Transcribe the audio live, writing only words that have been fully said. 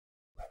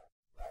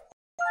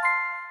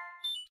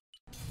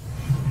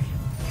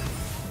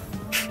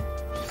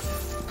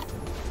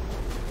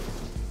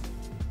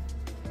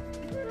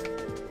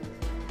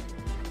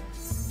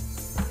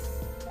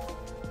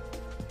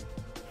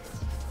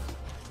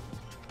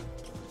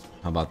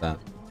How about that?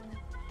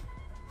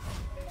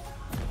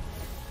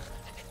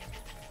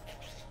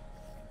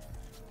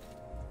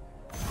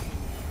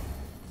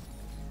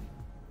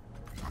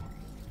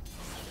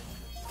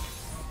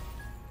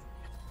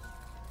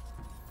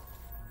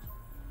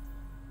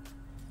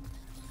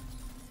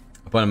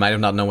 Opponent might have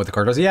not known what the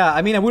card was. Yeah,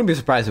 I mean, I wouldn't be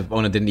surprised if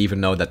opponent didn't even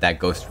know that that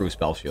goes through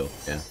Spell Shield.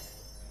 Yeah.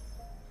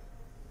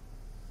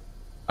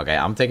 Okay,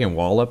 I'm taking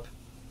Wallop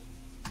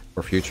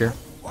for future.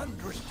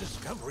 Wondrous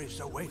discoveries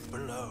await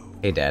below.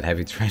 Hey, Dad, have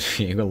you tried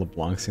Viego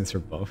LeBlanc since you're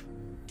buff?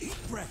 Deep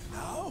breath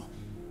now.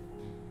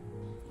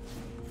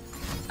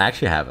 I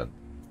actually haven't.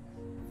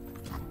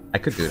 I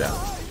could do that.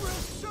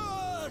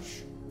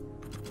 Research.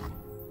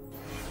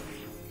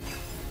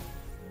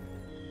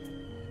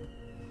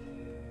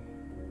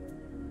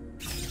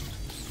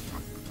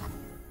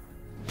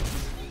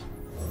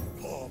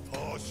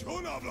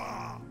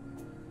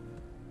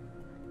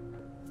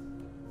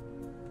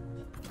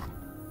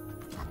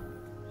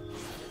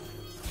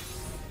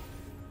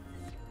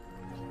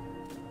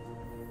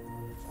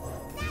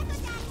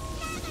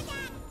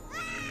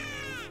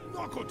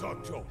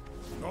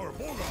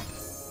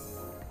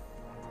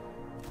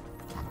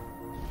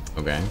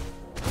 Okay.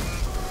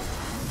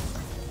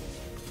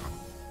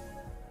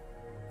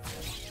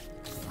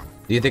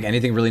 Do you think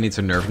anything really needs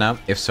a nerf now?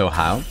 If so,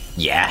 how?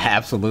 Yeah,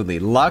 absolutely.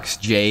 Lux,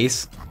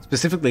 Jace,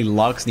 specifically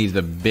Lux needs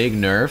a big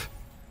nerf.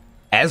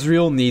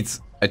 Ezreal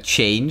needs a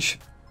change.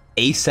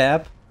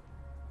 ASAP.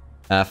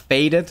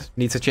 Faded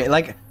needs a change.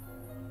 Like,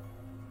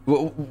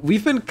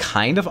 we've been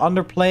kind of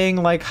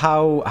underplaying like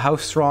how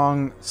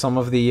strong some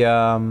of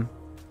the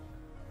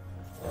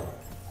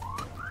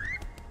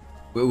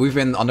we've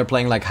been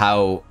underplaying like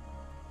how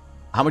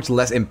much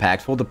less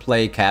impactful the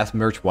play cast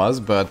merch was,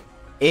 but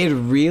it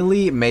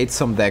really made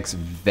some decks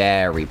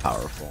very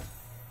powerful.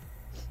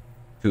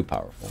 Too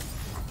powerful.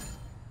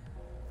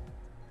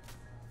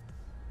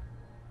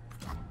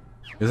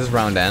 This is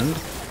round end.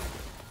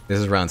 This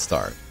is round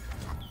start.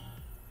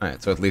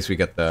 Alright, so at least we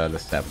get the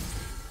step.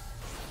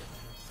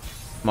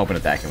 I'm open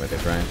attacking with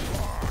this, right?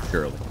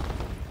 Surely.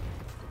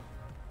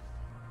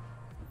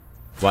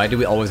 Why do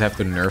we always have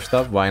to nerf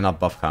stuff? Why not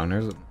buff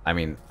counters? I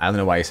mean, I don't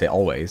know why you say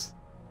always.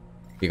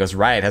 Because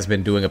Riot has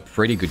been doing a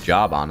pretty good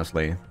job,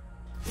 honestly.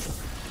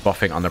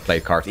 Buffing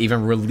underplayed cards.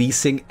 Even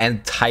releasing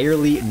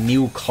entirely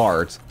new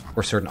cards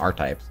for certain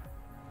archetypes.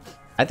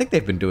 I think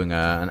they've been doing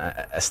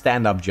a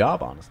stand-up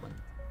job, honestly.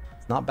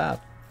 It's not bad.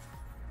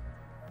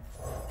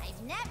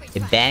 A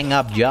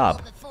bang-up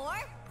job.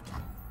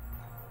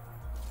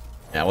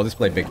 Yeah, we'll just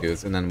play big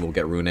dudes, and then we'll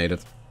get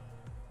runated.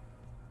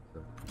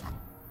 Do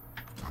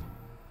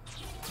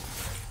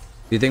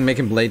you think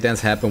making Blade Dance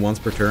happen once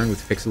per turn would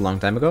fix a long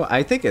time ago?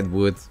 I think it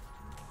would,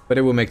 but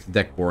it will make the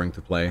deck boring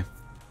to play.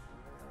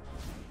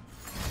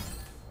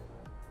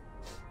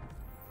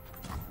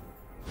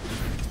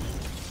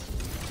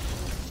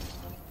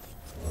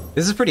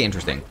 This is pretty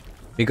interesting,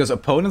 because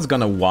opponent's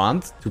gonna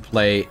want to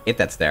play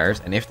it at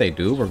stairs, and if they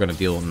do, we're gonna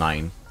deal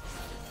 9.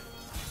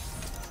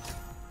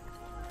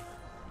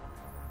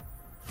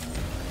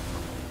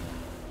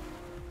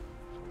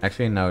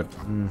 Actually, no.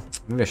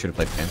 Maybe I should have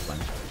played Gangplank,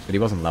 but he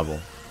wasn't level.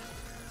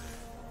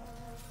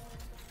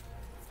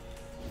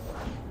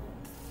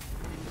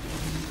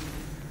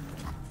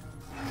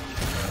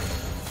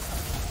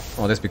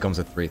 Oh, this becomes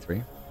a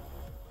 3-3.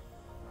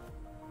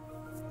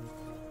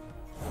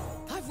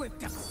 I've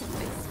whipped up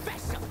something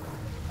special.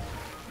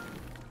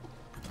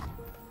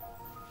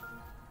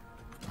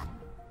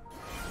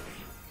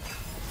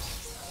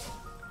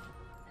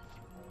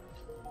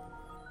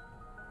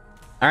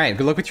 Alright,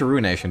 good luck with your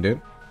Ruination,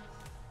 dude.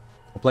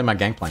 I'll play my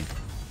Gangplank.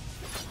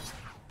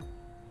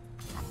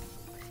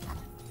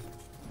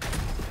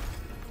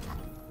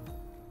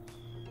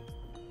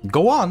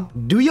 Go on,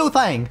 do your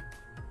thing.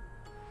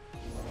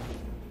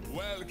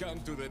 Welcome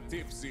to the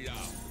tipsy hour.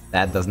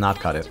 That does not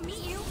cut it. To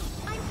meet you,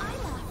 I'm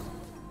Isla.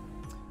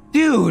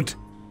 Dude!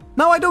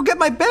 Now I don't get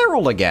my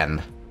barrel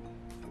again!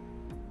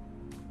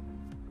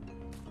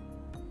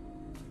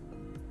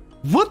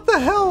 What the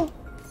hell?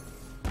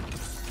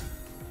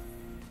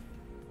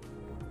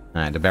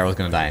 Alright, the barrel's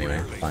gonna die anyway.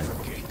 Fine.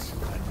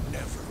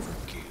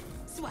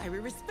 So I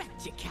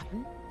respect you,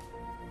 Captain.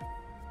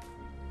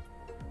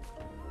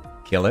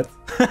 Kill it.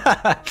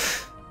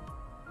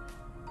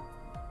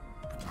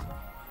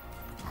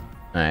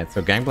 Alright,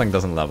 so Gangplank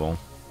doesn't level.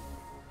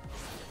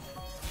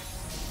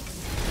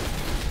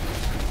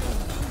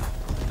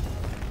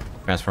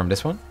 Transform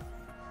this one.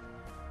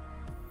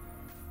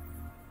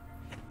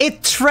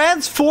 It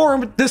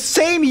transformed the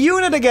same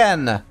unit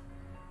again!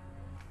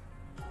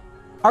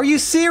 Are you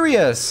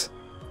serious?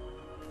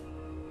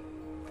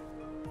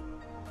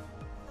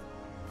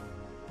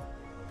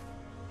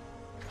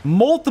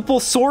 Multiple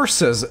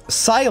sources.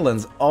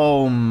 Silence.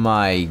 Oh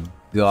my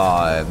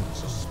god.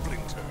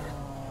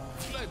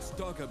 Let's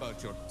talk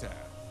about your tab.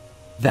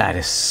 That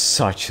is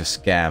such a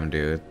scam,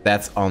 dude.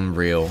 That's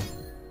unreal.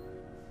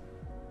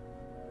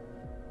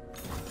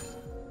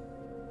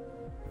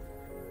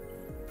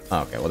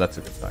 Okay, well that's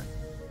a good sign.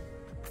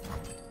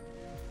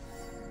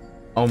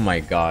 Oh my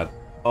god.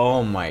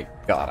 Oh my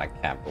god, I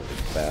can't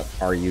believe that.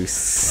 Are you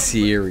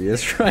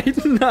serious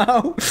right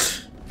now?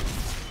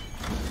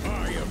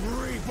 I am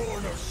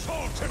reborn of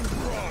salt and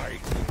brine.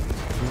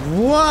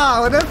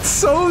 Wow, that's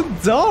so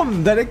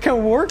dumb that it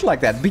can work like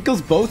that.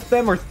 Because both of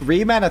them are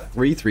 3-mana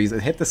 3/3s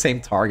and hit the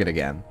same target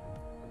again.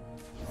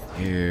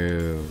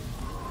 Ew.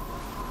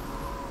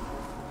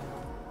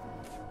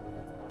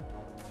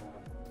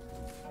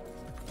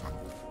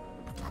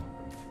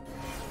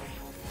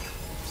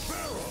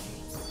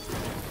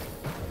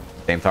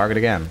 Same target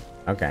again.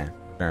 Okay,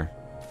 sure.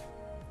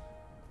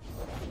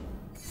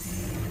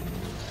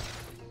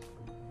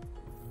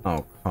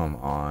 Oh, come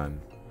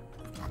on.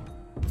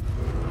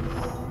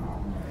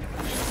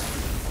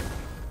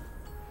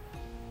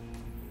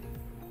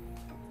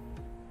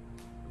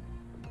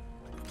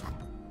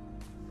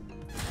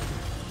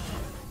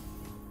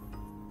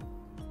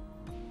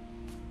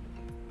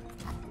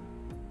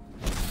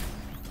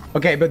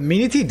 Okay, but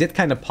MINI-TEE did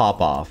kind of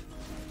pop off.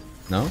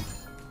 No?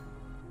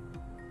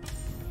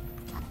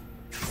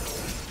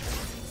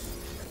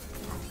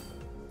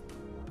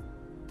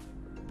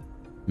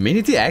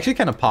 MINI-TEE actually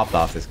kind of popped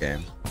off this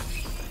game.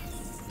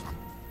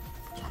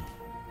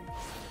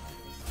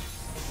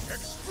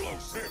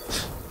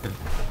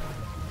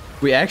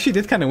 We actually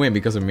did kind of win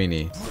because of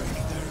Mini.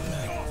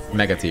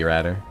 Mega-T,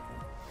 rather.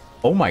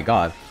 Oh my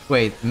god.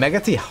 Wait,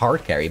 Mega-T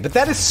hard carry. But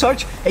that is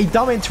such a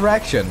dumb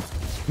interaction.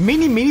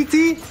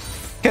 MINI-MINITEE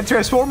can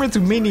transform into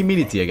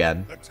MINI-MINITEE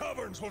again. The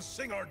taverns will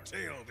sing our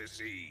tale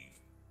this eve.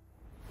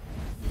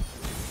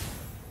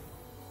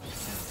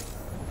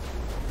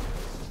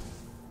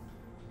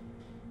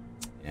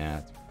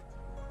 Yeah.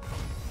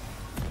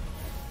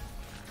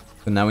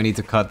 So now we need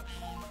to cut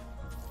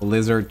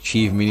Lizard,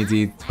 Chief,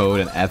 MINI-TEE,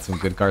 Toad, and add some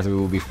good cards and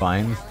we will be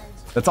fine.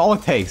 That's all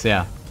it takes,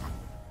 yeah.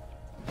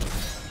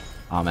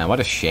 Oh man, what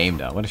a shame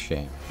though, what a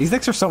shame. These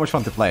decks are so much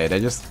fun to play, they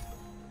just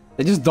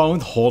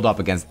don't hold up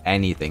against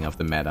anything of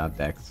the meta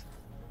decks.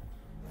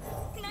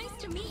 Nice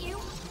to meet you.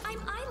 I'm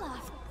Isla.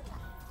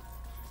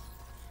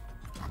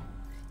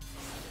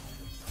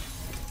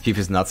 Chief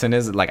is nuts in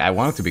this, like I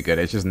want it to be good,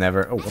 it's just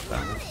never, oh what the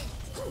hell?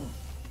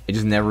 It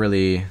just never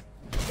really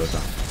goes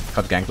on.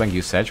 Cut Gangplank,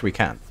 use Sedge, we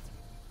can't.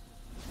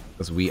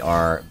 Because we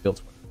are built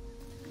for it.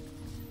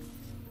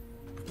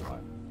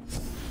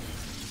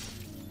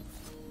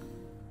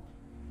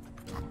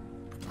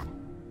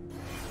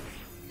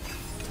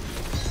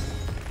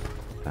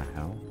 What the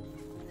hell?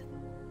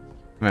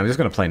 I mean, I'm just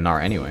gonna play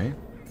Gnar anyway.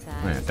 Oh,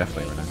 yeah,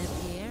 definitely right now.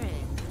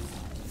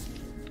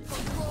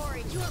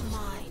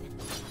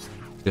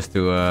 Just to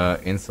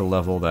insta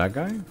level that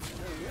guy?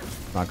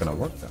 Not gonna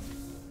work though.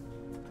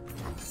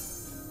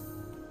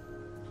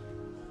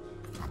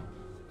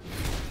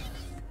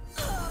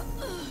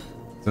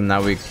 So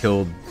now we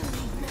killed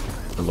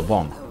the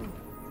LeBlanc.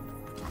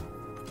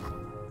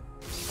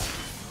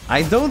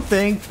 I don't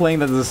think playing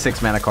that as a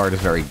 6-mana card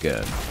is very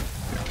good.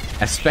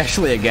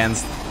 Especially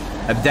against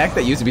a deck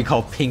that used to be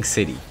called Pink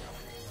City.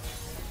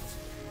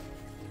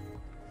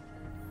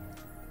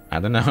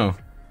 I don't know.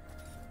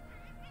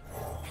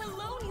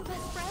 Hello, new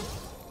best friend.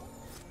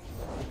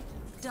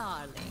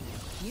 Darling,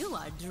 you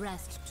are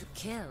dressed to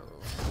kill.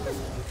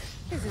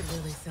 Is it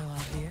really so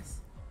obvious?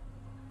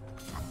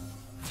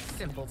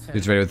 Simple term.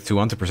 He's ready with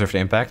 2-1 to preserve the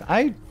impact.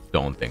 I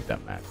don't think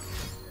that matters.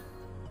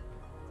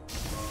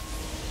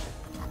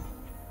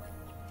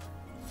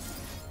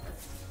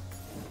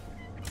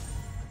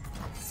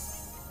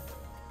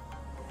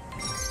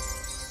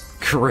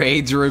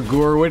 Great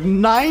Dragoor with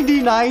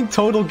 99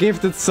 total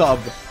gifted sub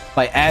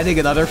by adding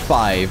another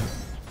 5.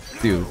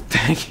 Dude,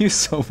 thank you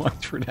so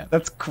much for that.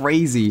 That's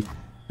crazy.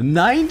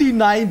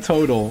 99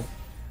 total.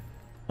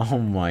 Oh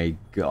my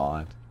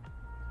god.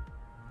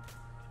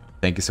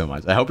 Thank you so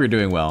much. I hope you're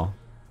doing well.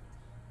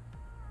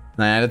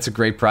 Nah, that's a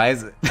great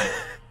prize.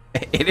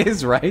 It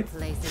is, right?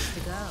 Places to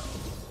go,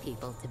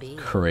 people to be.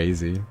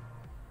 Crazy.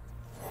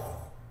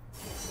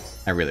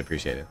 I really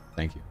appreciate it.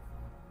 Thank you.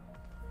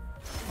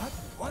 What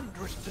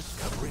wondrous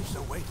discoveries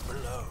await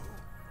below.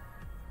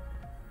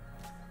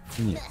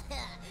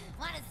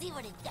 Want to see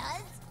what it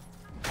does?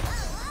 Whoa,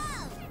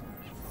 whoa.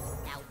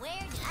 Now where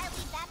did I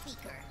leave that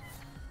beaker?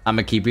 I'm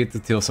gonna keep it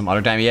till some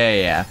other time.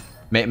 Yeah.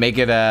 Make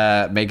it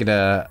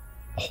a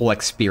whole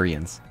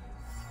experience.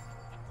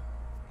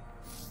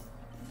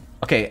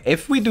 Okay,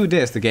 if we do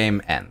this, the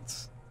game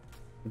ends.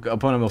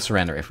 Opponent will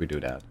surrender if we do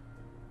that.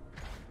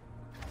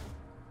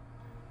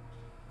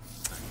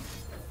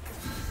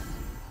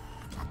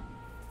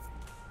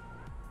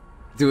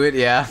 Do it,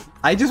 yeah.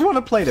 I just want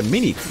to play the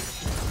mini.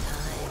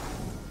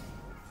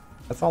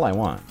 That's all I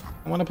want.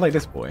 I want to play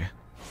this boy.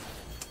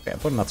 Okay,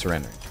 opponent not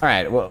surrendering.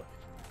 Alright, well.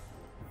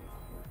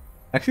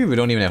 Actually, we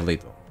don't even have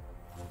lethal.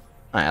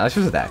 Alright, let's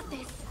just attack.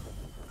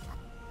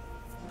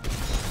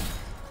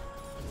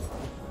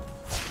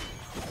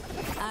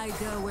 I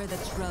go where the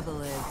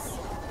trouble is.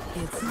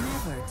 It's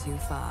never too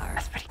far.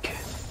 That's pretty good.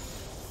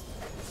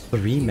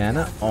 3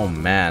 mana? Oh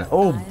man.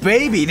 Oh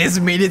baby, this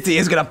MINI-TEE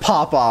is gonna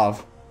pop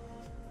off.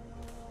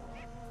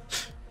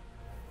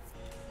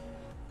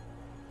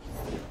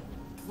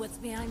 What's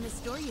behind this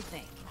door, you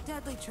think?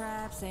 Deadly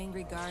traps,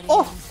 angry guardians,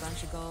 Oh.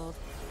 bunch of gold.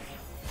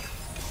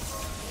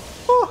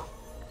 Oh.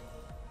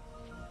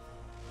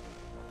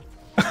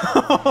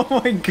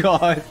 Oh my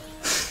god.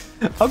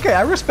 Okay,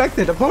 I respect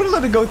it. Opponent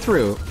let it go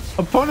through.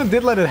 Opponent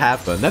did let it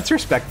happen. That's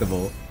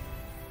respectable.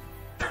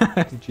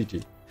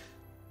 GG.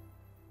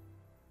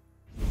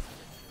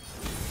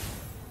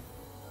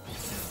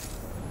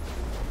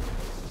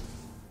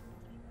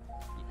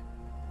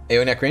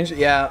 Aeonia cringe?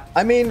 Yeah,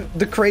 I mean,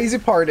 the crazy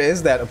part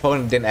is that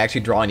opponent didn't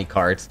actually draw any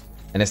cards,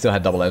 and they still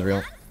had double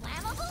Ezreal.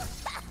 Flammable?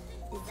 Is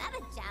that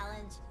a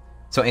challenge?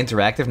 So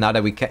interactive now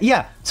that we can...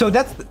 Yeah, so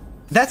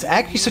that's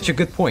actually such a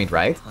good point,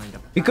 right?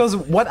 Because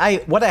what I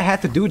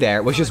had to do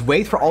there was just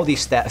wait for all these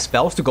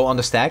spells to go on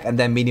the stack and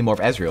then Mini-Morph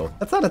Ezreal.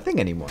 That's not a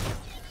thing anymore.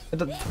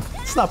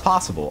 It's not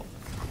possible.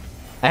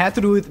 I had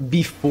to do it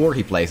before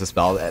he plays a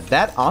spell.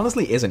 That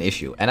honestly is an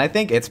issue, and I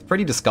think it's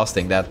pretty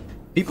disgusting that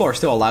people are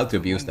still allowed to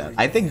abuse that.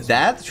 I think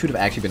that should have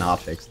actually been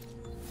hotfixed.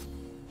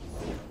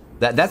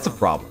 That's a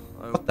problem.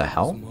 What the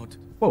hell?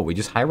 Whoa, we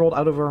just high rolled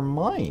out of our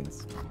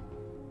minds.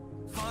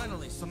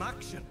 Finally, some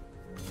action.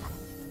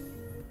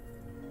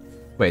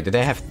 Wait, did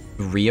they have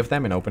 3 of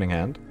them in opening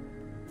hand?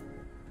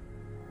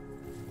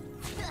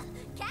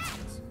 Catch!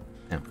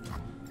 Yeah.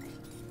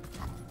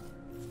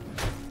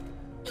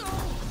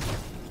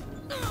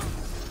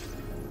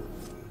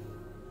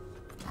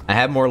 I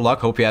had more luck,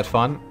 hope you had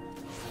fun.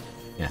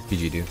 Yeah,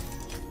 GG dude.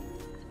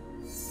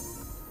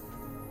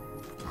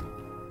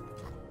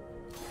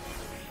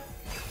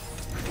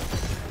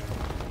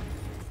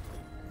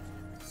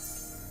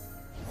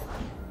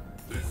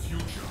 The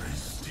future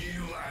is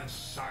steel and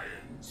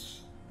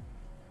science.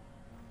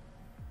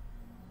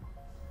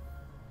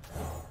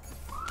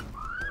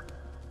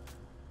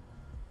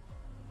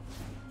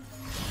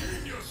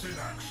 Genius in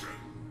action.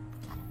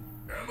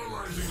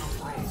 Analyzing a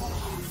probe.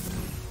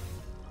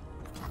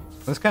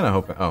 I was kind of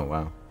hoping... Oh,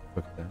 wow.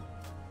 Look at that.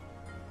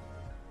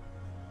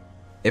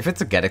 If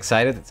it's a get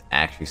excited, it's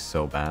actually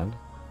so bad.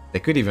 They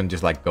could even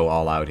just, like, go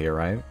all out here,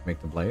 right? Make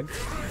the blade.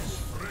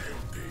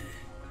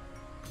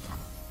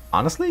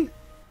 Honestly,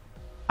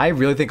 I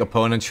really think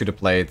opponents should have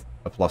played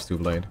a +2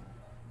 blade.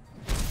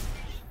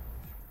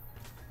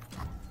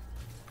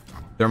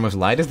 Thermo's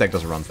light. This deck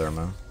doesn't run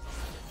Thermo.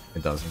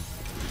 It doesn't.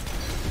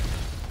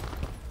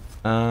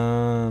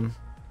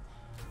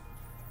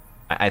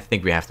 I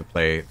think we have to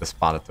play the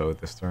Spotted Toad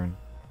this turn.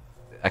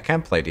 I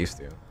can't play these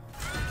two.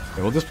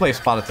 Okay, we'll just play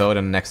Spotted Toad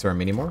and next turn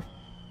Mini-Morph.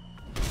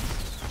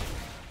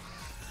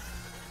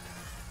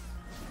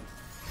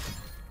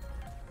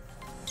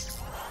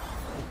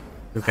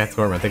 Luca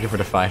Torment, thank you for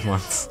the 5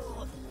 months.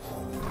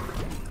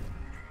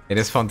 It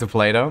is fun to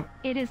play though.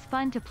 It is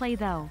fun to play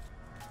though.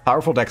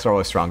 Powerful decks are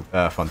always strong,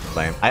 fun to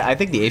play. I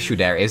think the issue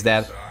there is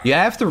that you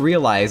have to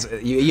realize,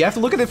 you have to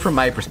look at it from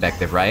my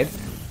perspective, right?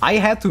 I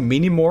had to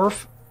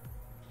Mini-Morph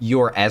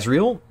your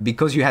Ezreal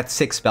because you had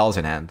 6 spells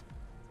in hand.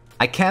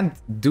 I can't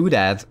do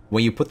that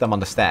when you put them on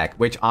the stack,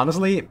 which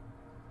honestly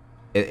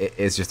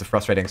is just a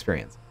frustrating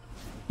experience.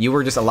 You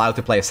were just allowed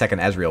to play a second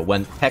Ezreal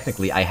when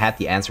technically I had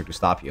the answer to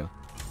stop you.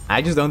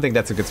 I just don't think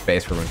that's a good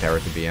space for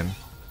Runeterra to be in.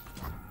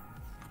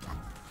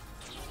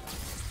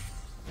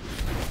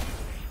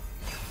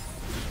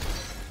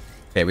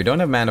 Okay, we don't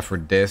have mana for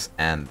this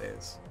and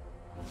this.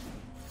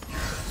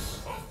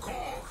 Yes, of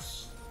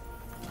course.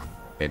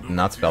 Okay,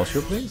 not spell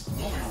shield, please.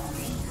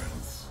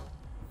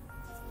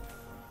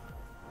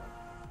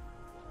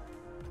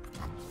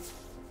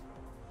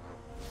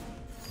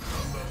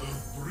 Another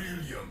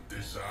brilliant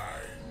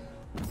design.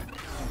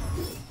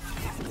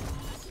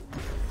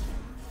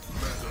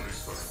 Metal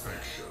is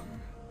perfection.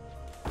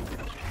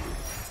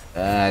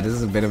 This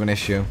is a bit of an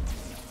issue.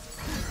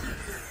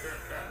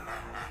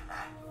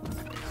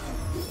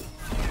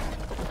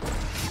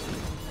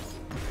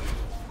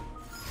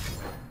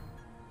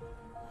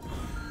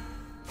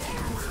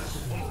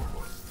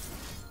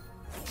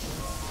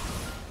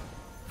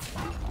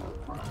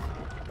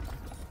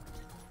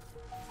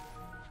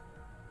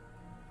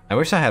 I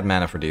wish I had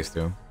mana for these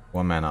two.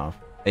 1 mana off.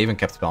 I even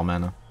kept spell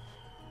mana.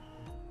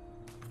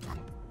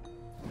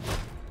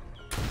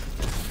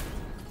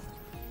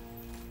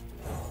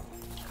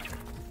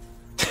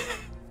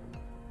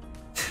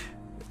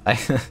 I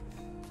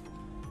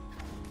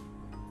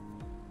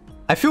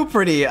feel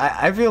pretty...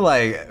 I feel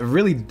like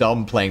really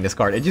dumb playing this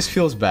card. It just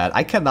feels bad.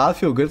 I cannot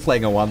feel good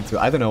playing a 1-2.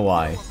 I don't know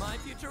why. What my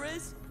future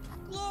is?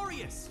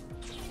 Glorious.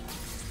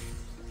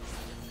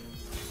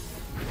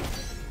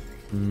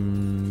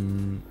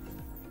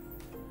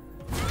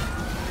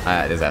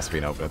 This has to be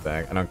an open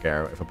attack. I don't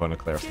care if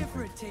opponent clears Give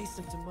her something. a taste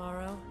of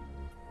tomorrow.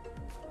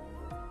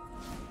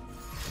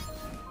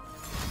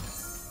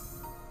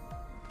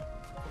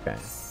 Okay.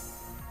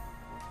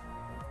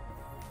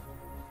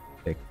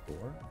 Take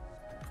 4.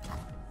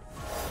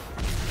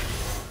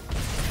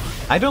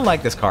 I don't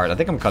like this card. I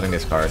think I'm cutting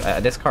this card.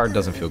 This card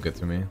doesn't feel good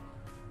to me.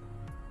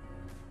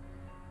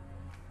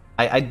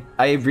 I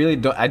really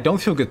don't... I don't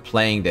feel good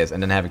playing this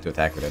and then having to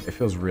attack with it. It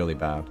feels really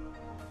bad.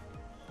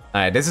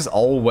 Alright, this is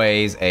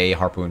always a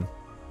Harpoon.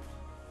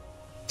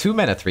 2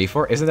 mana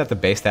 3/4. Isn't that the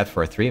base stat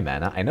for a 3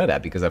 mana? I know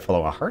that because I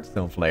follow a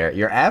Hearthstone player.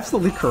 You're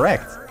absolutely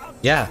correct.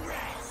 Yeah.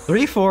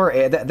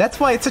 3/4, that's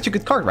why it's such a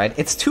good card, right?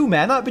 It's 2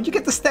 mana, but you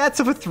get the stats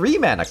of a 3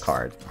 mana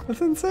card. That's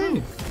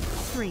insane.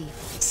 3.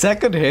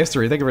 Second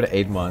history. Thank you for the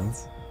 8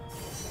 months.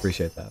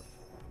 Appreciate that.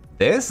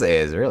 This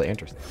is really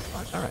interesting.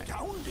 Alright.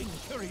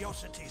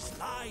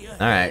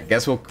 Alright,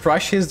 guess we'll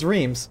crush his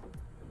dreams.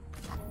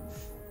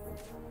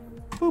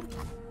 Boop.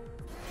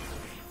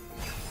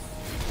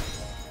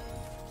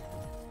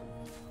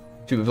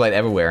 To be played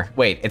everywhere.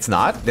 Wait, it's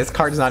not? This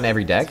card is not in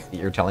every deck?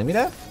 You're telling me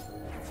that?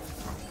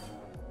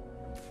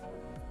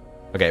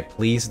 Okay,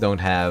 please don't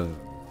have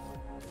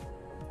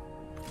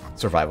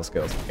survival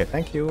skills. Okay,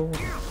 thank you.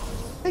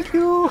 Thank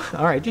you.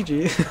 Alright,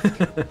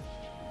 GG.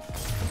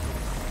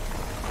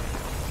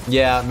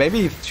 Yeah,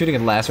 maybe shooting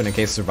in the last one in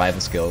case of survival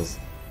skills.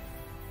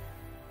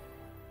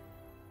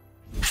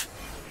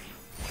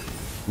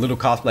 Little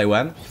cosplay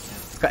when?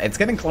 It's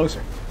getting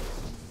closer.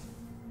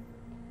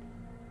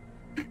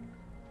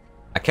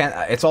 I can't.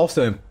 It's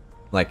also in,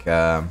 like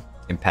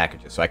in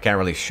packages, so I can't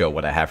really show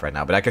what I have right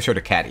now. But I can show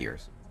the cat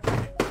ears.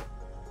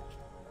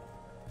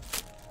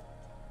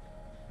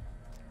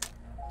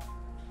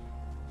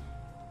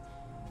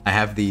 I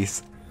have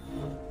these,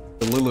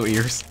 the Lulu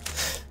ears.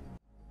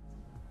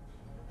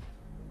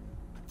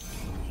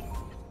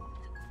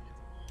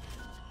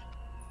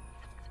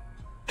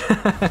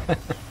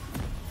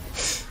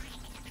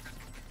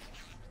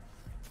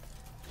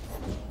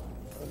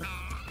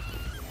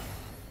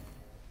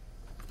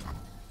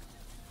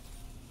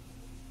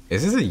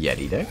 Is this a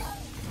Yeti deck?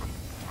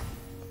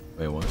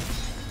 Wait, what?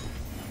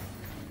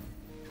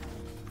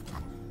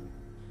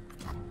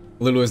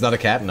 Lulu is not a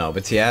cat? No,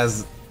 but he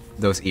has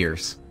those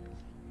ears.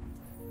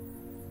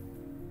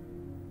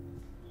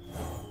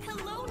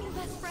 Hello, new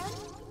best friend.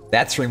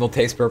 That string will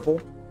taste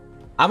purple.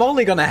 I'm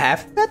only gonna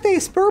have that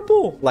taste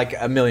purple like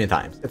a million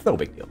times. It's no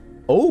big deal.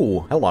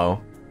 Oh,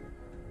 hello.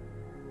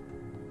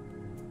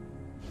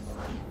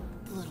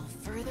 A little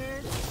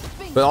further.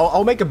 But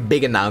I'll make a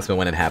big announcement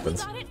when it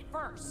happens. Got it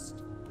first.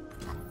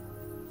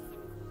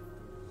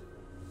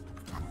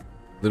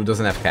 Lulu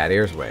doesn't have cat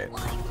ears? Wait.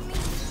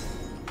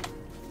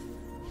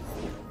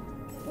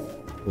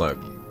 Look.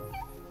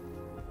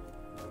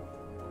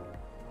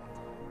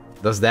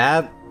 Does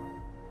that...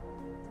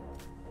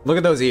 Look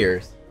at those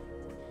ears.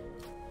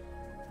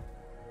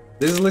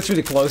 This is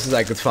literally the closest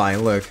I could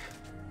find, look.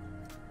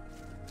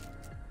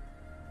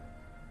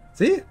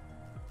 See?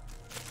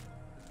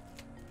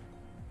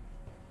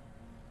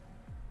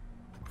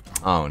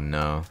 Oh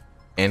no.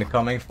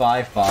 Incoming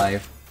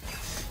 5/5.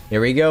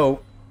 Here we go.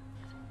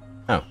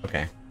 Oh,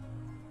 okay.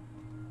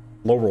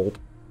 Low rolled.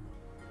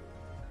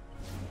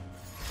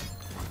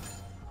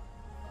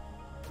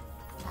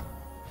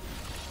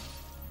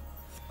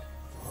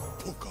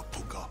 Puka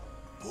puka.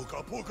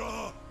 Puka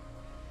puka.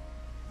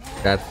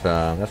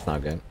 That's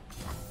not good.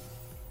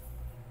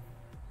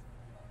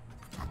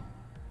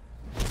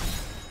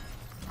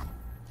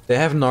 They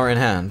have Gnar in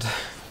hand.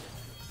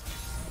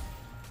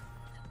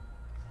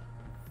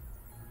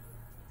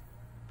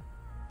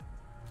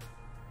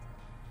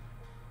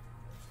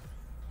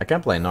 I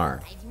can't play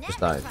Gnar. I've Just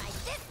never died. tried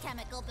this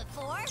chemical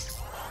before.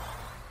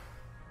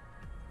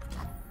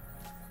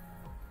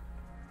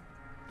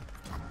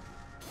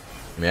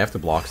 I mean, I have to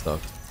block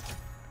stuff.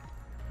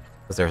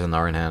 Because there's a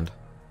Gnar in hand.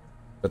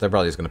 But they're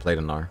probably just gonna play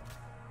the Gnar.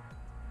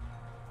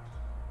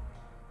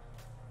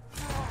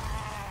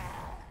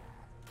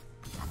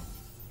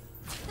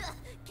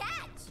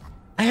 Catch.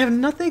 I have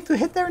nothing to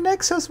hit their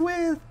Nexus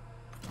with!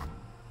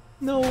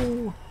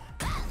 No.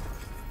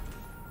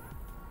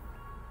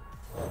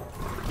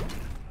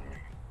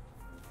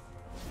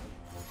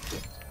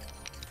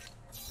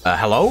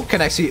 Hello?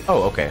 Can I see?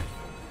 Oh, okay.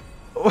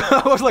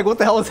 I was like, what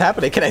the hell is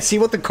happening? Can I see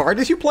what the card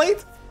is you played?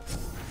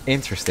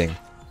 Interesting.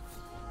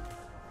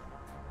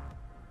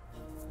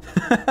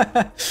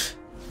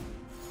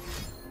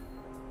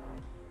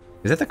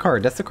 Is that the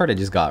card? That's the card I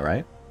just got,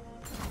 right?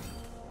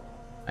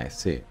 I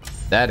see.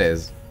 That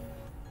is...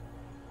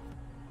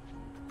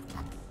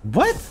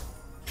 What?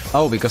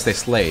 Oh, because they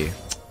slay.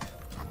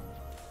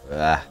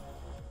 Ah.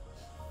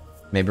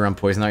 Maybe run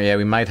Poison Art? Yeah,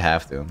 we might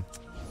have to.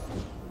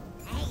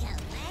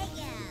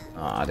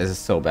 Aw, this is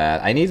so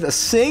bad. I need a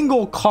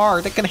single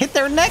card that can hit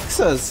their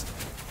Nexus!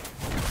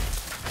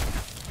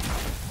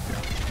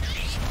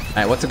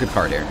 Alright, what's a good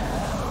card here?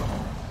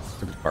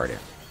 What's a good card here?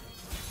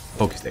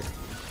 Pokestick.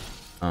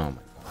 Oh my god.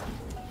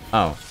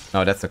 Oh,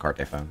 no, that's the card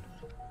I found.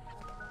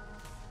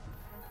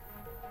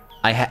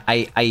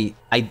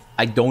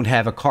 I don't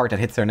have a card that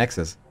hits their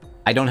Nexus.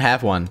 I don't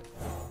have one.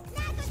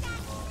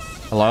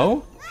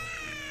 Hello?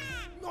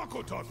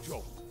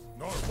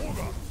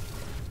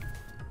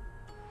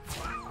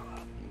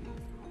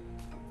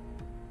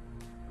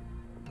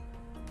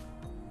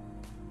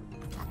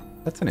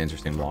 That's an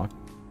interesting block.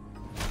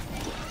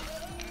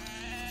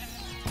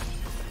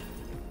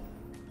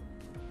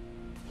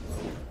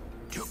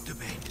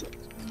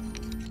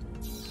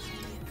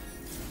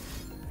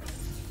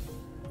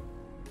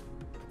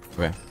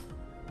 Okay.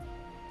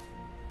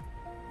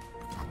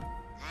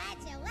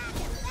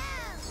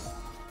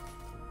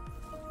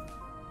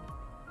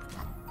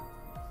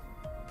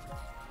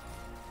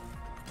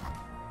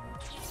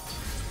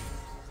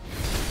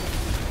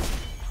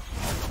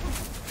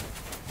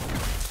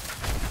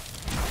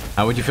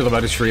 How would you feel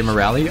about a streamer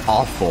rally?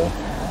 Awful.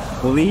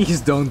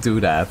 Please don't do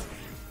that.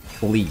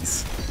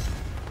 Please.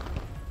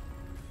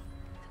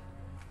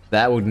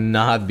 That would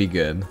not be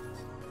good.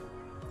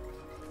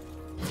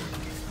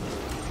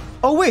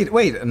 Oh, wait.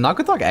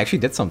 Nakotak actually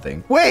did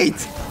something.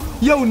 Wait!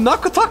 Yo,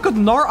 Nakotak got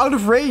Gnar out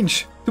of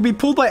range to be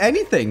pulled by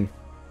anything.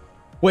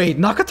 Wait,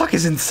 Nakotak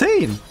is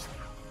insane.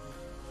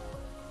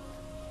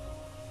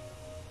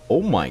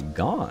 Oh my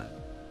god.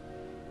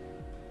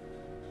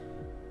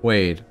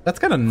 Wait, that's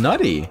kind of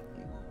nutty.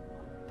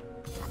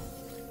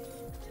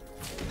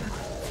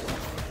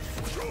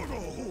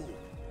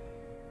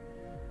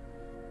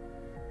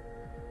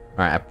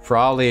 Alright, I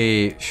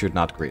probably should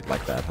not greet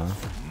like that, huh?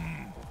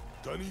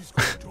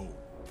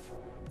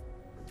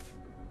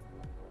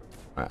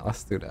 Alright,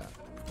 let's do that.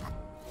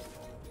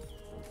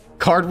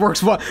 Card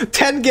works one.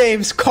 10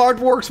 games, card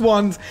works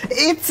once.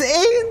 It's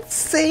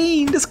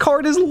insane. This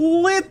card is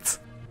lit.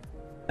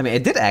 I mean,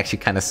 it did actually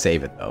kind of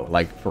save it though,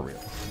 like for real.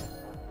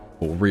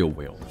 For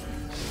real.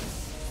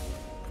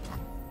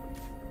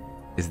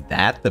 Is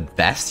that the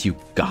best you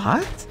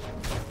got?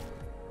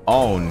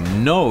 Oh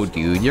no,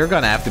 dude, you're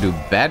gonna have to do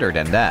better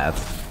than that.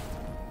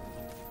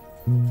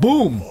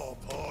 Boom!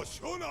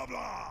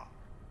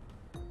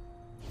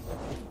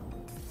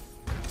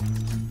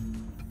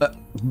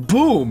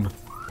 Boom!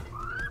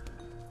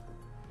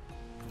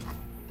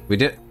 We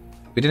didn't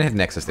hit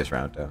Nexus this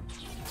round though.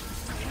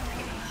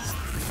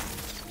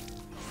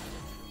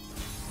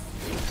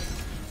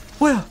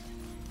 Well,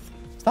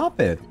 stop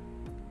it.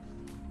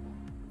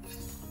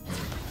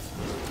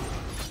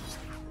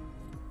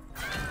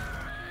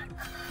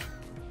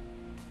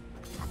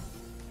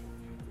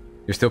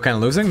 You're still kind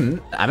of losing?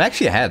 I'm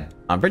actually ahead.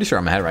 I'm pretty sure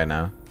I'm ahead right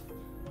now.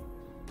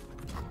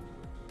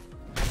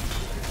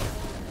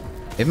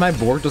 If my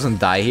board doesn't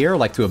die here,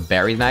 like to a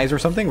Berry Knives or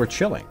something, we're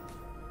chilling.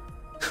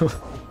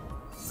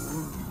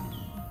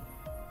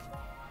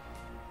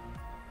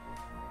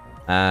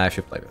 I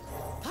should play this.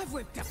 I've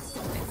whipped up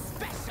something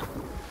special.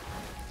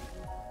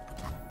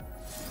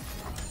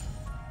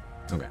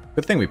 Okay,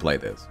 good thing we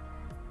played this.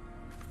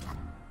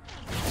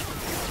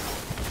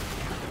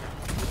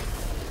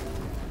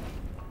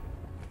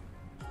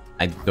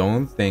 I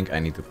don't think I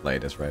need to play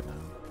this right now.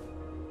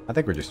 I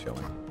think we're just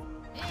chilling.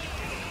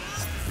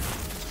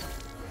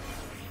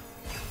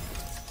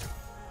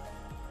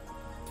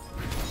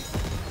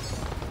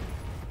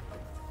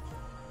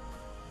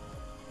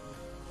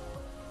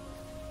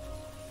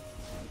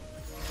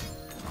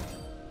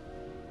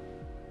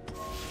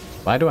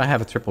 Why do I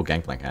have a triple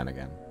Gangplank hand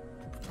again?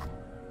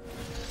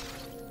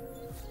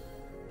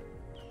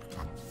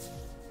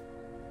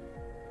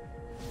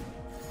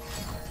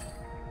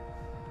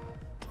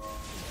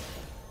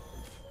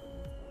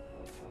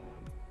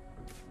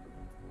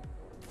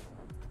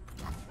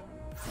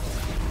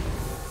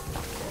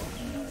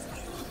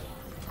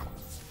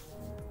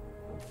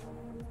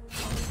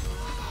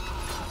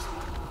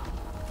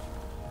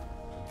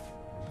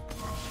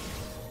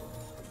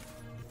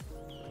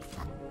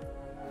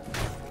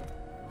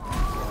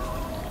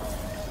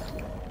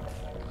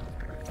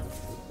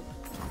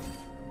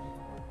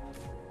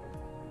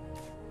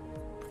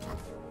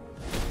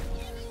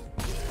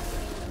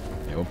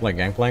 Play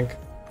Gangplank.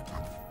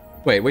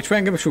 Wait, which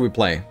random should we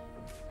play?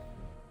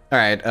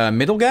 Alright,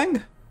 middle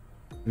gang?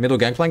 Middle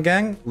Gangplank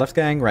gang? Left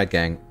gang? Right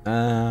gang?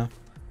 I'm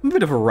a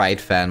bit of a right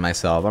fan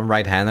myself. I'm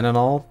right-handed and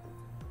all.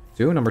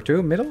 Number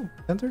two? Middle?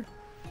 Center?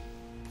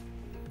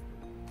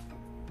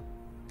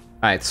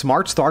 Alright,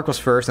 Smart Stark was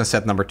first and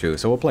set number 2,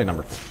 so we'll play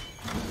number 2.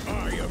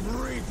 I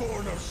am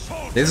reborn of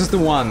salt. This is the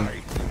one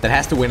that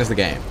has to win us the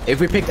game. If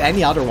we picked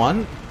any other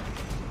one,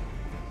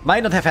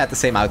 might not have had the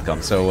same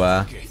outcome,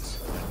 so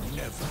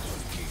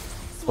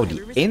oh,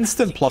 the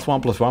instant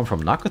 +1/+1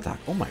 from Nakotak.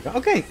 Oh my god.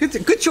 Okay,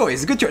 good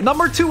choice. Good choice.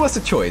 Number 2 was the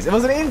choice. It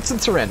was an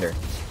instant surrender.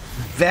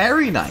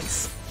 Very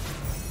nice.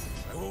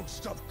 I won't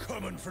stop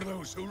coming for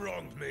those who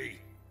wronged me.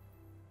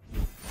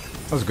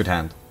 That was a good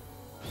hand.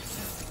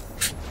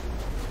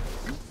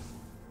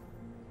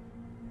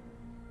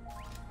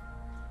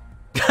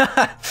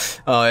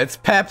 Oh, it's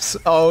Peps.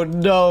 Oh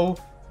no.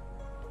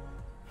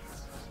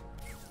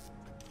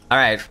 All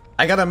right,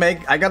 I gotta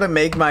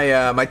make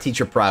my my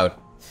teacher proud.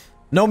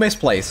 No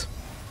misplays.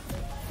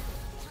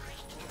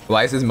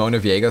 Why is this Mona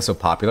Viega so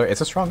popular?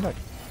 It's a strong deck.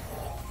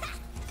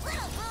 Little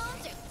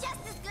wounds are just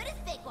as good as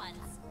big ones.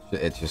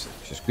 It's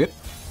just good.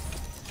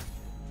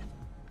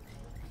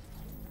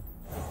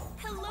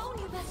 Hello,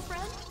 new best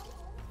friend.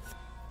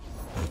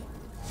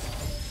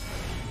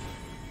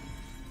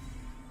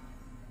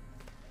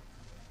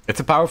 It's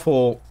a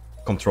powerful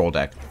control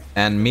deck,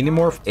 and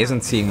Minimorph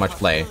isn't seeing much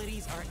play.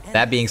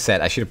 That being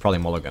said, I should have probably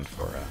mulliganed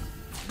for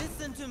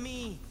Listen to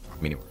me.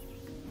 Minimorph.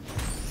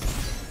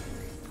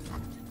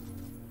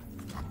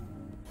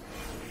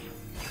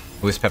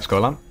 Who is Pep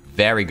Skolan?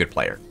 Very good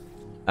player.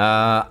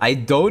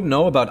 I don't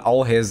know about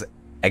all his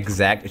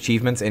exact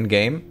achievements in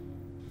game,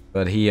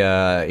 but he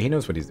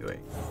knows what he's doing.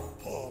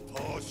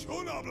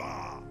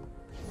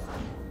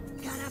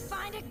 Gonna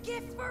find a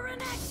gift for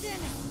an action.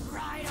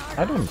 Right on.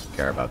 I don't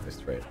care about this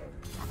trade.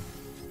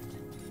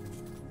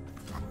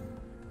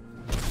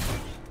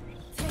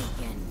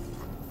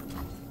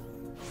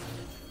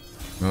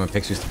 Remember when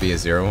Pix used to be a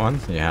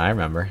 0-1? Yeah, I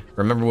remember.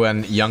 Remember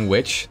when Young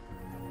Witch?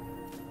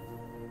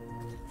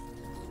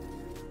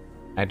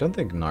 I don't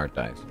think Gnar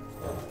dies.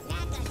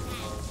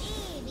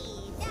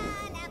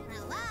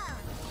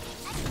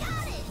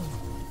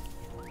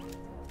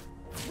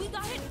 We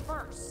got it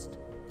first.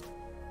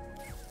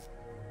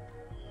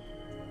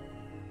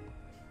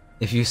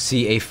 If you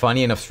see a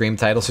funny enough stream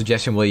title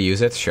suggestion, will you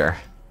use it? Sure.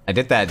 I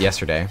did that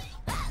yesterday.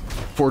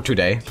 For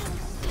today.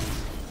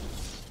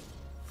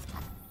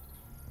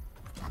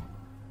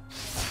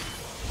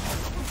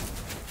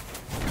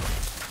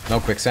 No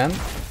quicksand?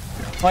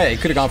 Oh yeah, you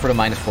could have gone for the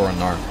 -4 on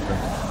Gnar.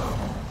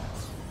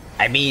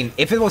 I mean,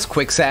 if it was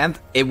quicksand,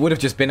 it would have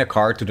just been a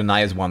card to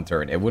deny us 1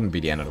 turn. It wouldn't be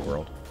the end of the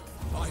world.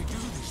 I do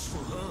this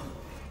for her.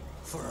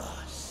 For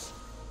us.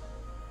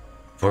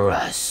 For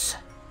us.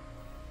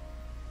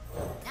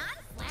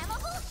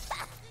 Non-flammable?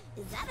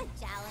 Is that a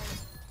challenge?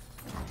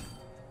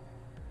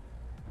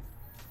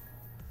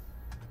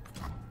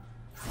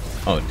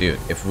 Oh, dude,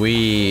 if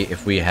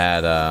we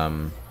had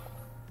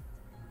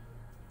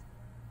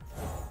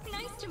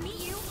Nice to meet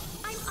you.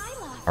 I'm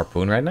Isla.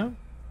 harpoon right now.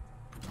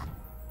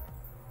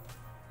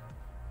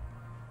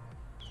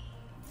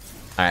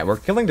 All right, we're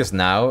killing this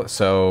now,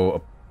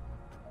 so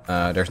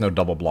there's no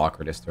double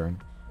blocker this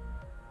turn.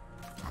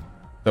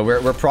 So we're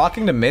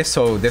proccing the miss,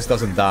 so this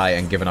doesn't die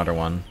and give another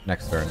one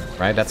next turn,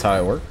 right? That's how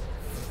it works.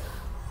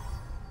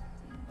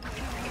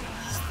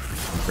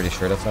 I'm pretty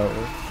sure that's how it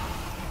works.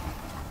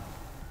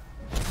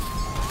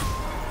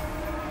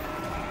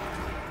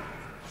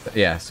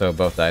 Yeah, so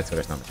both died, so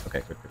there's no miss.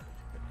 Okay, good.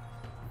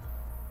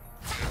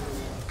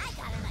 I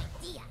got an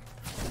idea.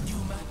 You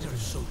matter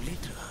so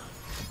little.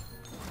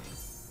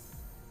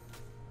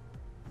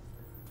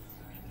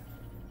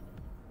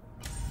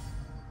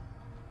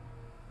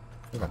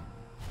 Okay.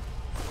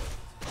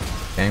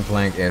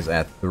 Gangplank is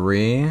at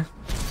 3.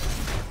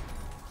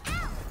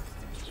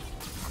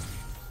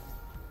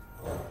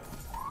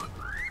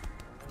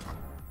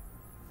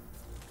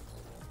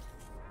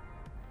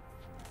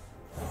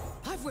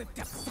 I've whipped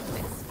up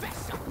something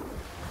special.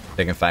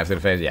 Taking 5 to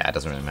the face? Yeah, it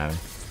doesn't really matter.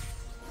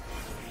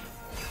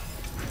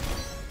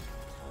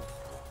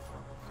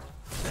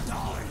 The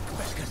dark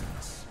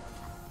beckons.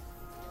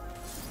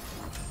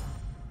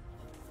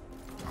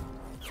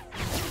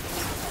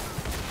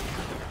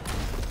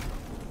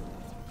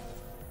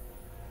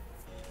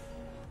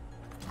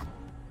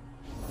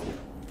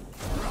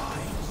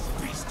 Rise,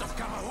 beast of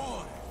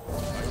Gamahor.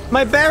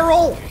 My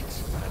barrel!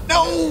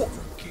 No!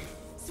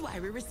 So I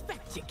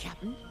respect you,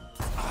 Captain.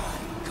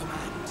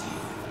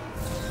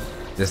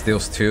 This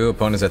deals 2.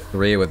 Opponent's at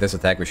 3. With this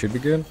attack, we should be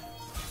good.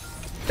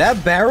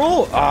 That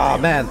barrel? Oh,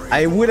 man.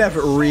 I would have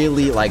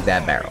really liked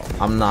that barrel.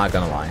 I'm not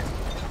gonna lie.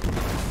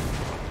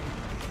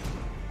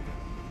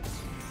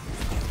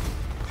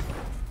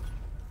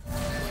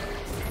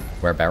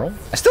 Where barrel?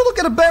 I still don't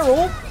get a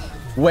barrel!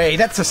 Wait,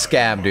 that's a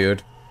scam,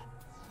 dude.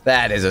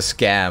 That is a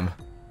scam.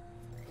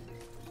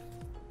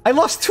 I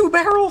lost 2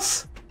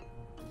 barrels!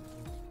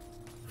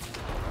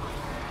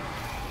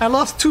 I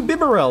lost 2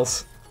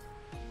 Bibarels.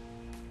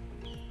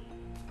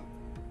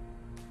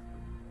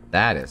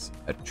 That is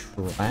a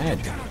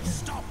tragedy.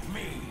 Stop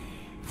me.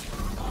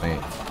 Wait.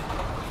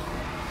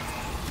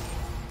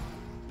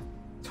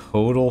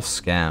 Total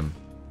scam.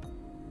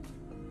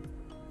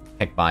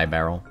 Heck bye,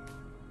 barrel.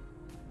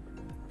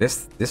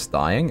 This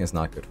dying is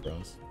not good for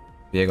us.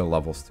 Diego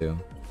levels 2.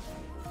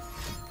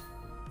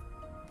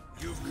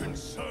 You've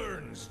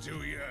concerns, do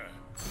ya?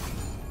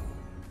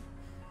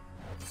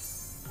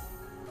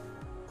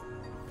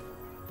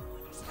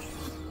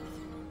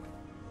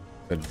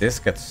 So this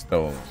gets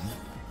stolen.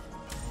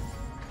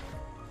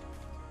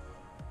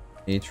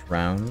 Each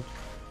round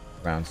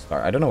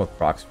start. I don't know what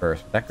procs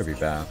first, but that could be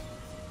bad.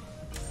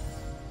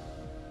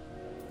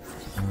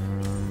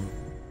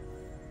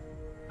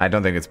 I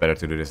don't think it's better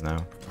to do this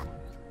now.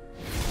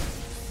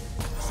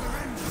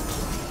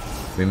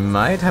 We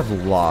might have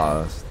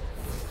lost.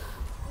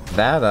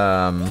 That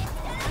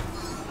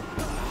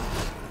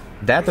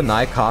that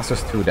deny cost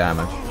us 2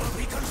 damage.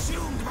 Be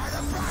consumed by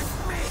the black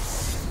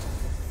mist.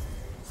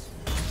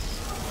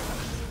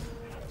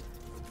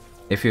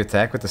 If you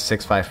attack with the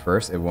 6/5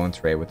 first, it won't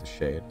trade with the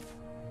shade.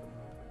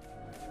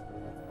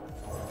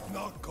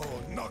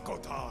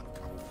 Nako talk.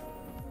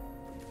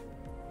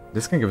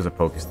 This can give us a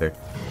pokey stick.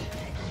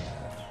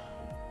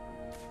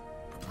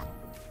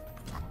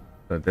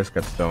 So this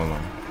got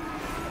stolen.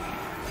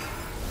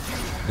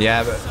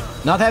 Yeah, but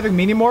not having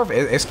Minimorph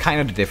is kind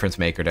of the difference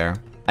maker there.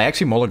 I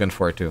actually mulliganed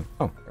for it too.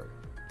 Oh, there we go.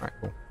 Alright,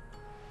 cool.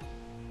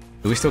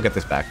 Do we still get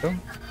this back though?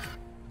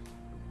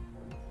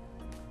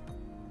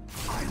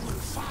 I will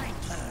find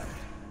her.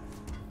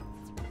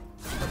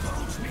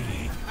 Oppose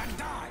me and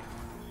die.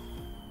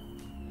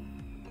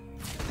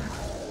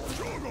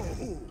 Jogo.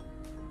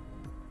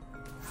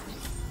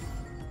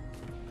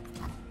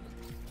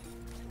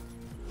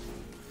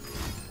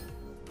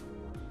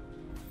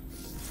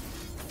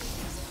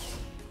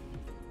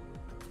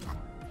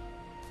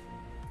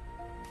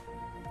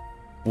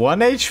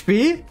 1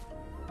 HP?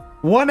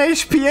 1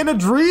 HP in a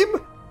dream?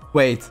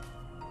 Wait.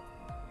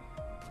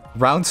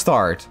 Round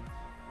start.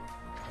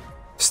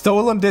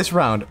 Stolen this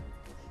round.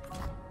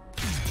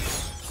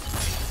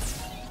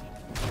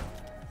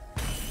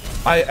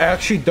 I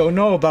actually don't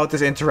know about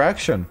this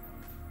interaction.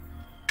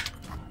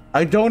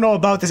 I don't know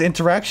about this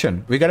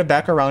interaction. We got it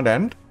back around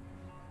end.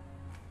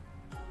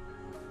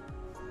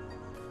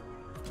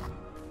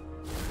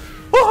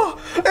 Oh,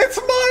 it's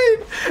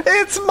mine!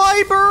 It's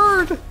my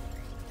bird!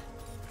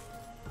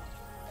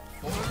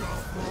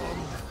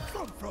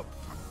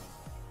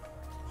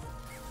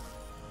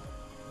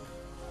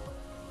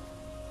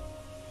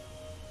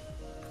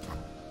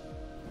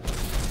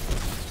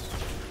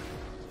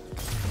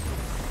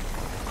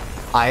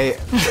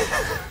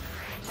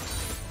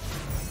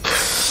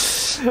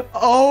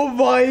 Oh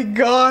my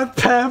god,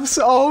 Peps!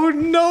 Oh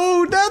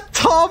no, that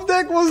top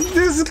deck was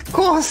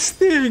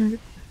disgusting!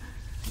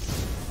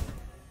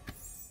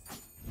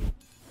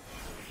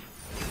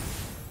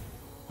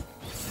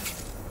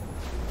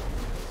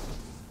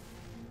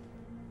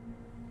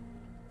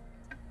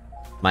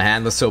 My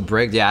hand was so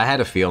bricked, yeah, I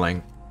had a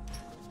feeling.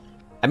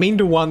 I mean,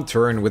 the one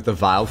turn with the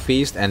Vile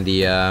Feast and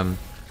the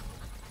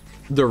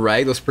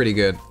raid was pretty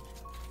good.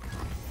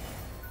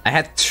 I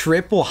had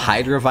triple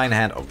Hydrovine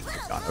hand. Oh my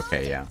god,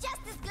 okay, yeah.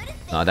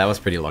 No, that was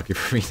pretty lucky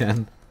for me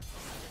then.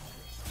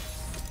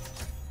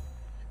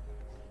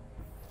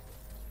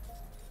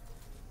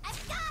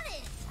 I've got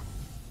it.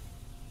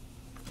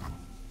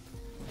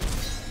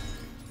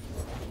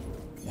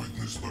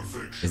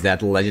 Is that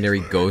the legendary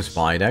Ghost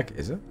Buy deck?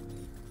 Is it?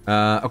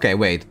 Okay,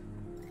 wait.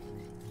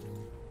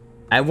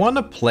 I want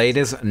to play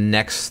this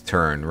next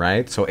turn,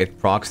 right? So it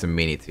procs the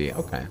mini-T.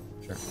 Okay,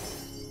 sure.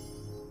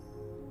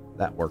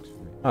 That works for me.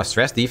 Oh,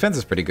 stress defense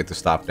is pretty good to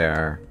stop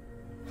their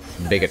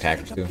big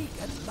attackers too.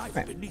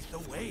 Right.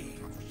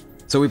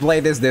 So we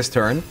play this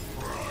turn.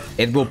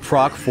 It will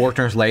proc 4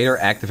 turns later,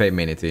 activate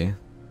mini-T.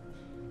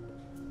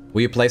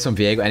 Will you play some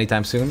Viego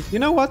anytime soon? You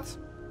know what?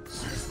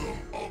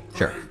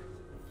 Sure.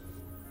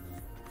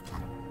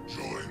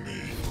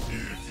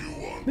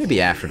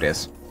 Maybe after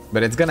this.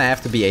 But it's gonna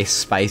have to be a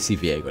spicy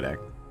Viego deck.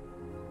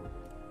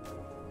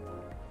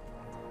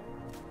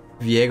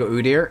 Viego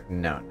Udyr?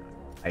 No.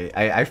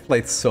 I've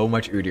played so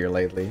much Udyr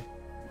lately.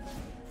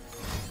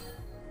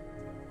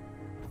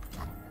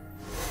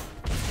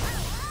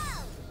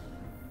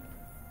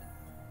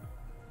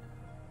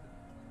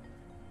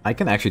 I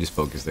can actually just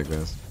focus deck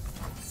this.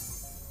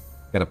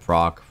 Got a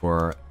proc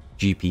for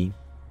GP.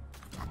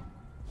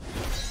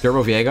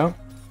 Turbo Viego?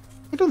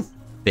 I don't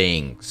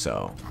think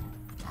so.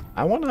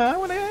 I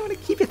wanna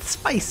keep it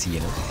spicy, you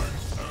know.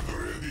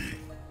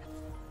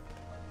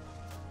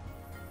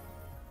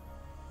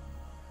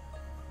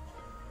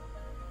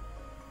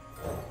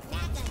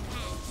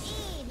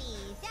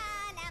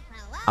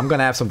 I'm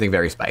gonna have something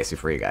very spicy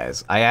for you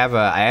guys. I have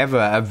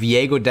a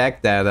Viego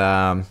deck that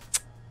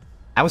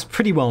I was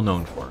pretty well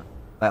known for.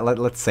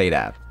 Let's say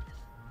that.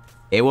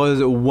 It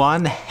was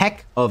one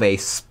heck of a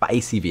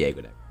spicy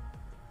Viego deck.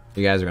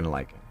 You guys are gonna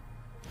like it.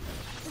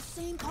 The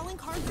same calling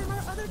card from our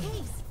other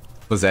case.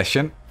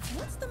 Possession?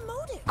 What's the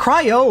motive?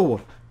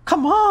 Cryo!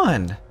 Come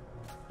on!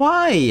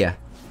 Why?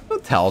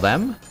 Don't tell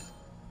them.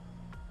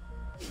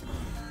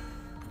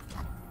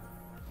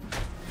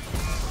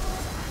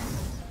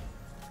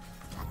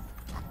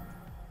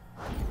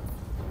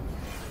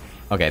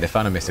 Okay, they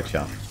found a Mystic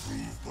Shell.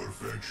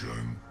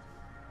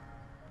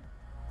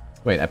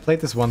 Wait, I played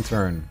this one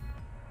turn.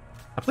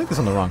 I played this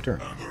on the wrong turn.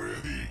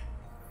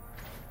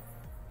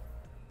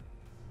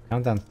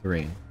 Countdown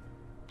 3.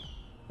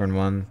 Turn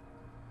 1,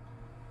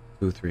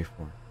 2, 3,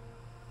 4.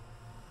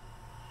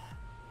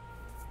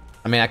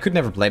 I mean, I could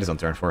never play this on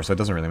turn 4, so it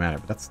doesn't really matter,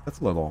 but that's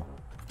a little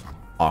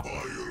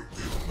awkward.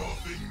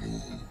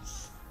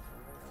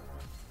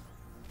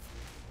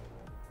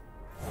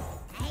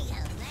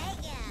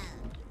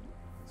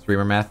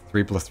 Streamer math,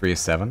 3 plus 3 is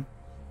 7.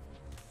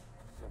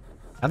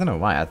 I don't know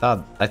why. I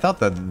thought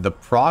that the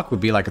proc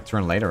would be like a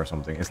turn later or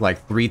something. It's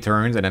like 3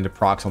 turns and then the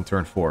proc's on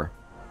turn 4.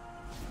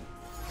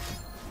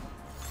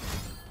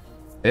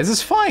 This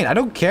is fine. I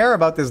don't care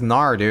about this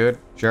Gnar, dude.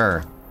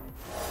 Sure.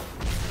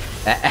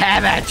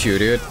 Have at you,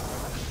 dude.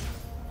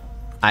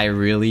 I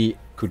really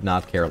could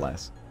not care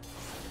less.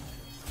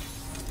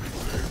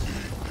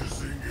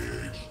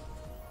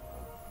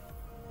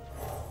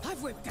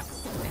 I've whipped up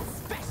something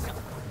special.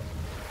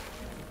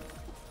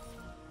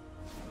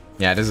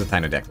 Yeah, this is a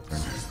tiny deck turn.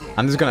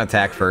 I'm just gonna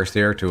attack first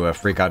here to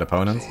freak out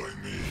opponents.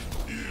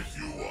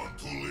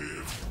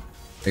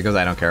 Because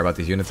I don't care about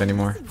these units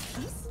anymore.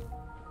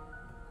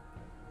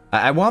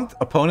 I want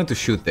opponent to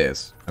shoot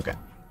this. Okay.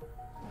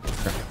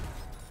 Sure.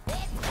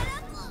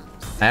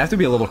 I have to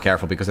be a little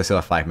careful because I still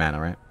have 5 mana,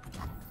 right?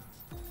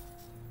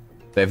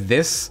 So if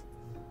this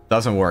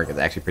doesn't work, it's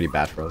actually pretty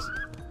bad for us.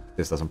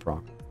 This doesn't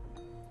proc.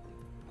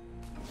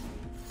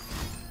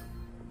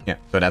 Yeah,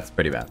 so that's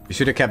pretty bad. You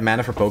should have kept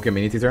mana for Poke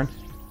Mini-T turn.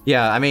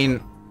 Yeah, I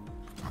mean,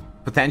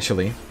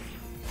 potentially.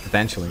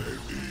 Potentially.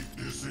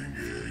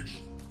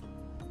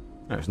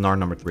 There's Gnar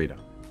number 3 though.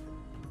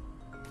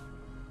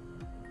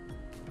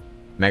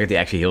 Megati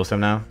actually heals them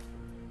now.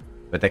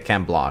 But they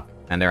can't block.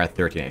 And they're at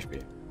 13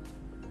 HP.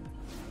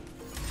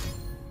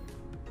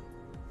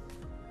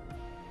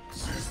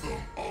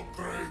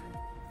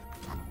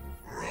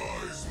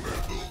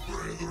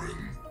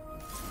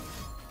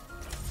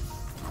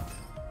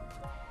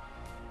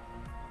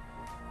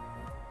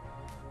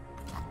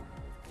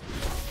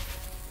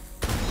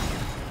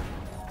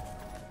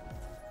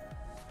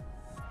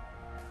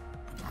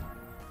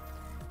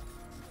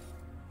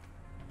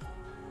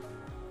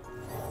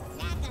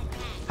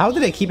 How do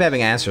they keep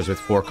having answers with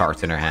 4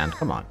 cards in their hand?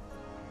 Come on.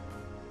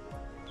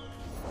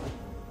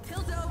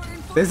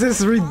 This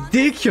is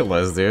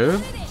ridiculous,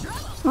 dude.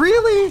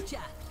 Really?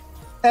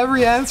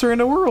 Every answer in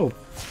the world.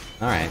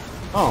 Alright.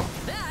 Oh.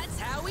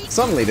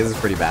 Suddenly this is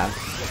pretty bad.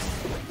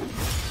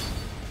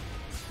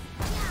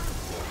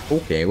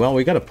 Okay, well,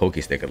 we got a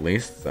Poké Stick at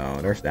least, so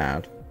there's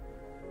that.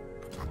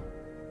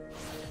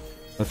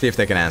 Let's see if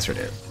they can answer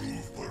this.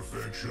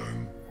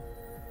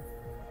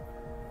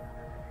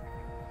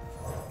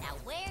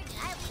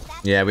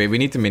 Yeah, we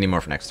need to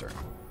mini-morph next turn.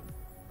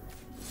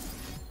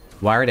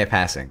 Why are they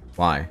passing?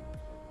 Why?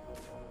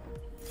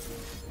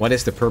 What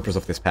is the purpose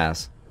of this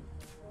pass?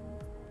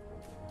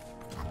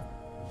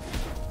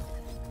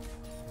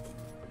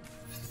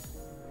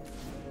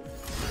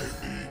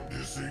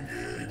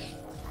 Disengage.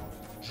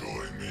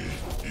 Join me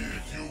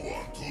if you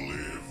want to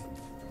live.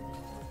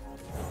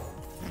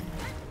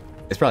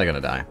 It's probably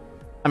gonna die.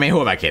 I mean,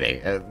 who am I kidding?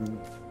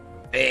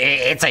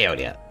 It's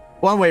Ionia.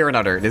 One way or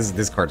another,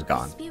 this card's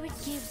gone. Spirit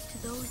gives to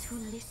those who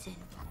listen.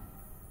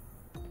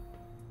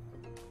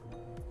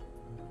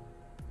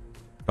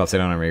 Probably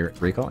sit on a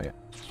recall, yeah.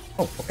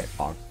 Oh, okay,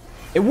 fog.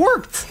 It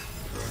worked!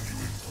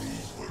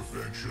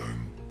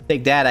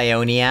 Take that,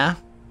 Ionia.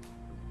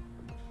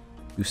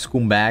 You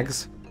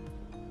scumbags.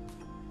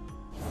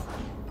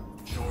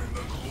 Join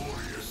the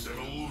glorious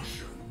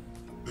evolution.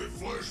 The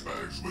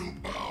flashbacks will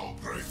bow,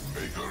 great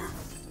maker.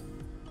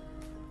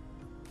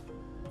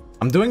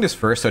 I'm doing this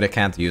first so they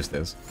can't use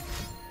this.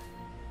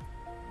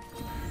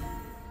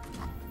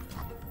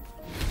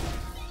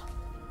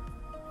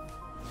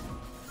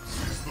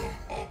 System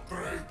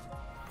upgrade.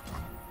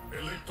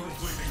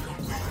 Electroplating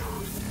completed.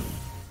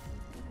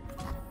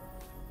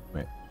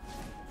 Wait.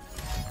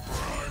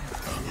 Prime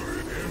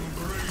Android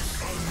embrace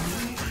a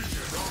new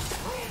vision of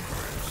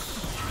progress.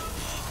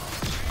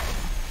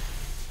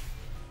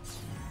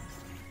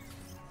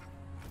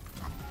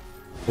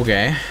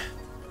 Okay.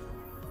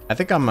 I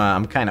think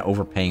I'm kind of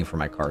overpaying for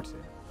my cards here.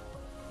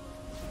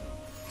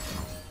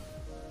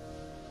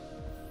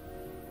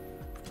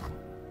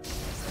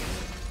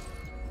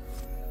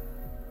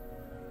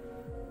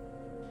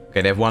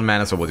 Okay, they have 1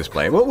 mana, so we'll just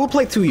play. We'll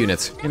play 2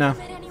 units, you know.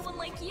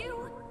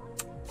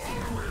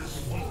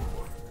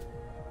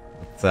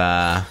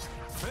 Let's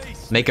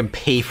make them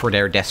pay for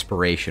their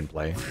desperation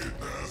play.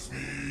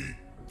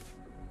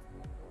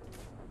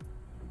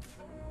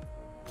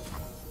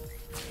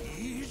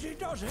 Easy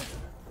does it.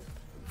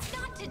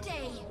 Not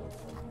today.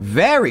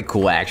 Very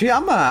cool, actually.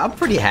 I'm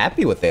pretty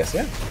happy with this,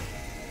 yeah.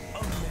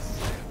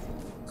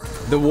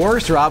 The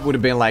worst drop would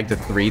have been like the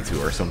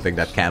 3-2 or something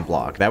that can't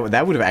block. That would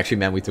have actually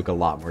meant we took a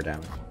lot more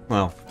damage.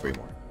 Well, 3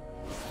 more.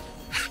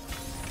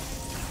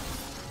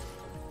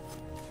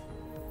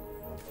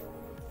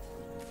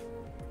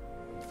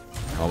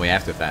 Well, we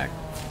have to attack.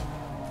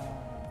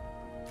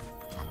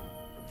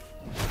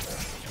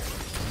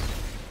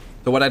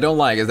 So what I don't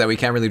like is that we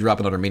can't really drop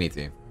another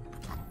mini-team.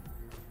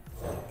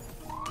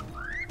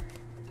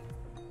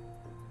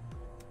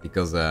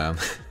 Because,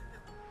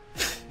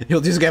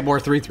 he'll just get more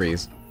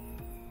 3-3s.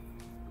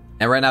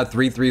 And right now,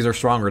 3-3s are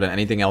stronger than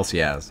anything else he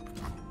has.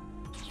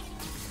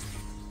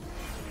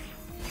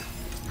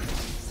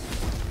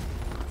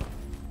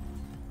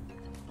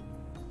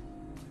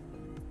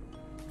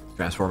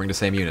 Transforming the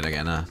same unit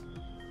again, huh?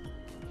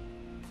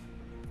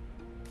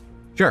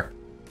 Sure.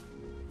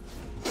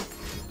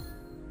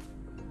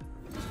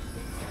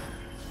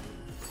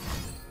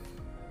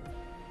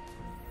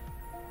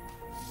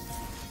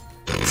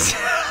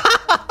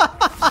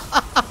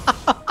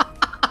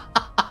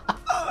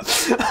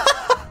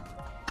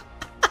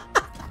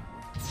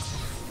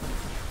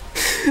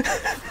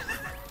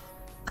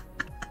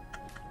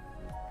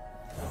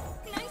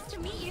 Nice to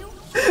meet you.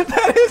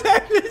 That is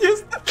actually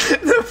just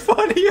the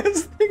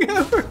funniest thing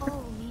ever.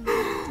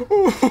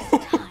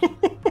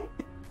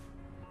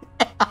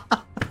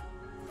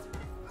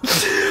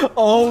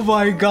 Oh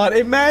my god,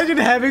 imagine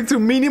having to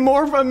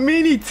mini-morph a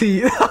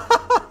mini-T.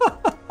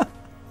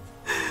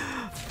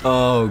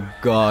 Oh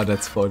god,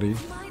 that's funny.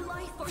 My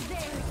life or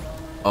theirs.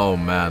 Oh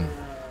man.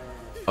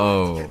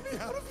 Oh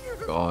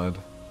god.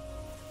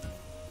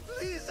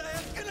 Please, I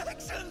have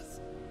connections.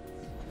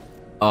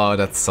 Oh,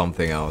 that's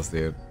something else,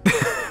 dude.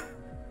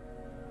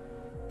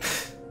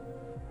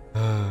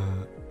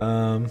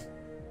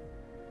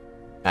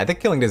 I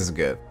think killing this is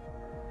good.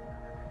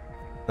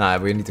 Nah,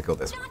 we need to kill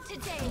this one. Not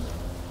today.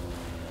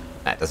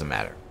 Nah, it doesn't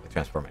matter. We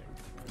transform it.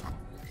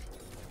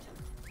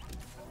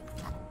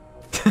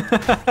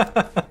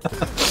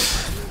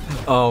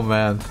 Oh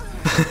man.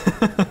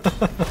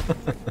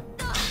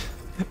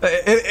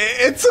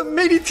 It's a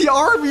mini-T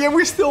army and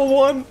we still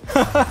won.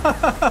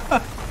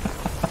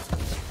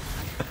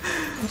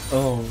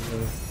 Oh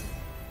man.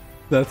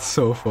 That's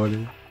so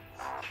funny.